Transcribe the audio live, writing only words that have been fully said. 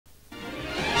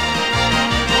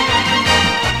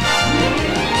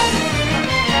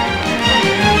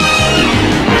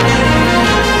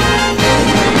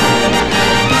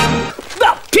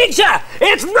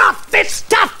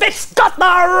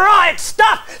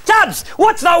Tubs,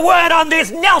 what's the word on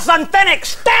this Nelson Fenwick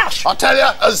stoush? I'll tell you,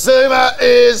 Azuma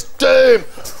is doomed.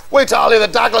 We told you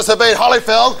that Douglas had beat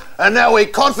Holyfield, and now we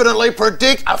confidently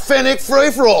predict a Fenwick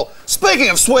free-for-all. Speaking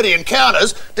of sweaty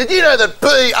encounters, did you know that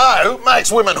BO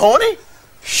makes women horny?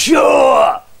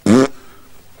 Sure.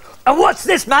 And what's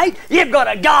this, mate? You've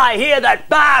got a guy here that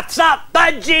baths up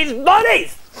Budgie's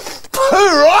bodies.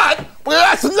 Right? Well,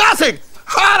 that's nothing.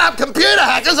 Hard-up computer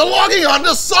hackers are logging on to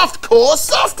softcore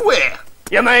software.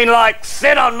 You mean like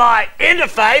sit on my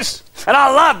interface? And I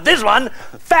love this one.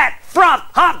 Fat front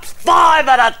humps 5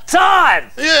 at a time.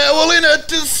 Yeah, well, in a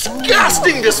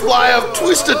disgusting display of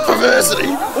twisted perversity,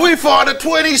 we find a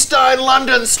 20-stone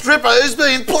London stripper who's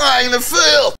been playing the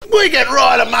field. We get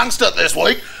right amongst it this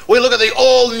week. We look at the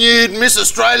all-nude Miss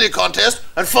Australia contest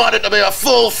and find it to be a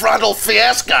full frontal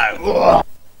fiasco.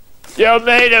 You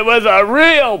mean it was a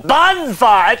real bun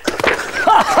fight?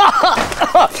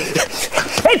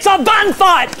 It's a bun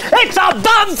fight! It's a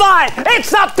bum fight! It's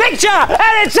the picture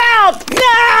and it's out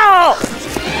now!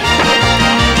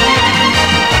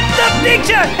 The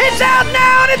picture is out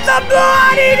now and it's a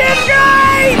bloody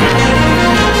disgrace!